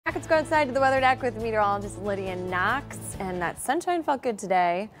go outside to the weather deck with meteorologist Lydia and Knox, and that sunshine felt good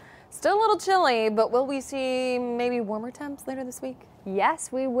today. Still a little chilly, but will we see maybe warmer temps later this week?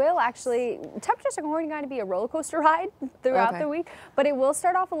 Yes, we will actually. Temperatures are going to be a roller coaster ride throughout the week, but it will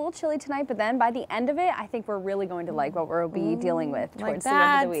start off a little chilly tonight, but then by the end of it, I think we're really going to like what we'll be dealing with towards the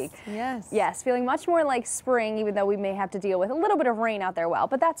end of the week. Yes. Yes, feeling much more like spring, even though we may have to deal with a little bit of rain out there,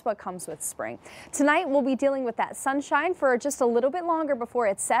 but that's what comes with spring. Tonight, we'll be dealing with that sunshine for just a little bit longer before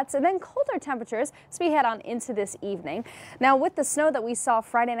it sets, and then colder temperatures as we head on into this evening. Now, with the snow that we saw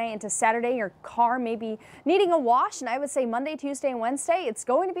Friday night into Saturday, your car may be needing a wash, and I would say Monday, Tuesday, and Wednesday, it's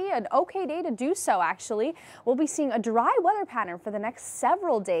going to be an okay day to do so, actually. We'll be seeing a dry weather pattern for the next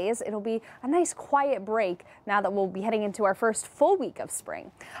several days. It'll be a nice quiet break now that we'll be heading into our first full week of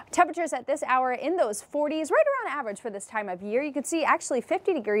spring. Temperatures at this hour in those 40s, right around average for this time of year. You can see actually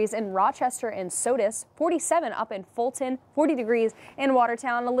 50 degrees in Rochester and Sodus, 47 up in Fulton, 40 degrees in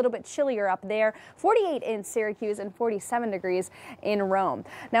Watertown, a little bit chillier up there, 48 in Syracuse, and 47 degrees in Rome.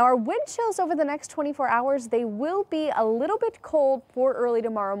 Now, our wind chills over the next 24 hours, they will be a little bit cold for early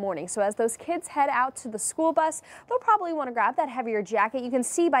tomorrow morning. So as those kids head out to the school bus, they'll probably want to grab that heavier jacket. You can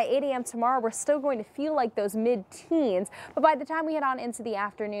see by 8 a.m. tomorrow, we're still going to feel like those mid-teens, but by the time we head on into the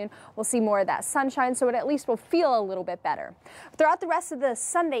afternoon, we'll see more of that sunshine, so it at least will feel a little bit better. Throughout the rest of the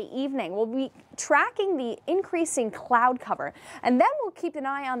Sunday evening, we'll be tracking the increasing cloud cover, and then we'll keep an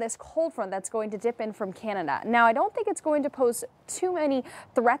eye on this cold front that's going to dip in from Canada. Now, I don't think it's going to pose too many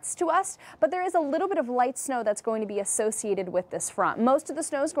threats to us, but there is a little bit of light snow that's going to be associated with this front. Most of the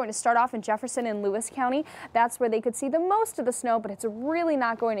snow is going to start off in Jefferson and Lewis County. That's where they could see the most of the snow, but it's really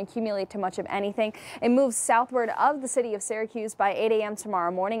not going to accumulate to much of anything. It moves southward of the city of Syracuse by 8 a.m.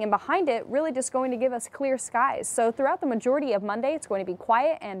 tomorrow morning, and behind it, really just going to give us clear skies. So throughout the majority of Monday, it's going to be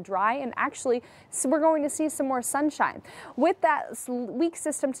quiet and dry, and actually, so we're going to see some more sunshine. With that weak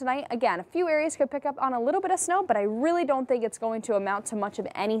system tonight, again, a few areas could pick up on a little bit of snow, but I really don't think it's going to amount to much of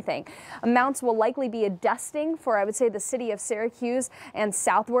anything. Amounts will likely be a dusting for, I would say, the city of Syracuse and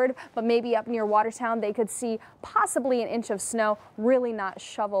southward, but maybe up near Watertown, they could see possibly an inch of snow, really not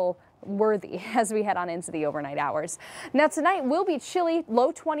shovel worthy as we head on into the overnight hours. Now tonight will be chilly,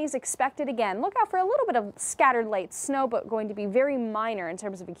 low 20s expected again. Look out for a little bit of scattered light snow, but going to be very minor in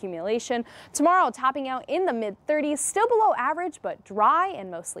terms of accumulation. Tomorrow topping out in the mid 30s, still below average, but dry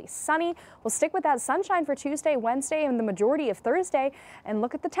and mostly sunny. We'll stick with that sunshine for Tuesday, Wednesday, and the majority of Thursday. And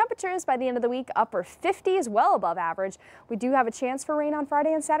look at the temperatures by the end of the week, upper 50s, well above average. We do have a chance for rain on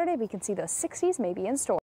Friday and Saturday. We can see those 60s maybe in store.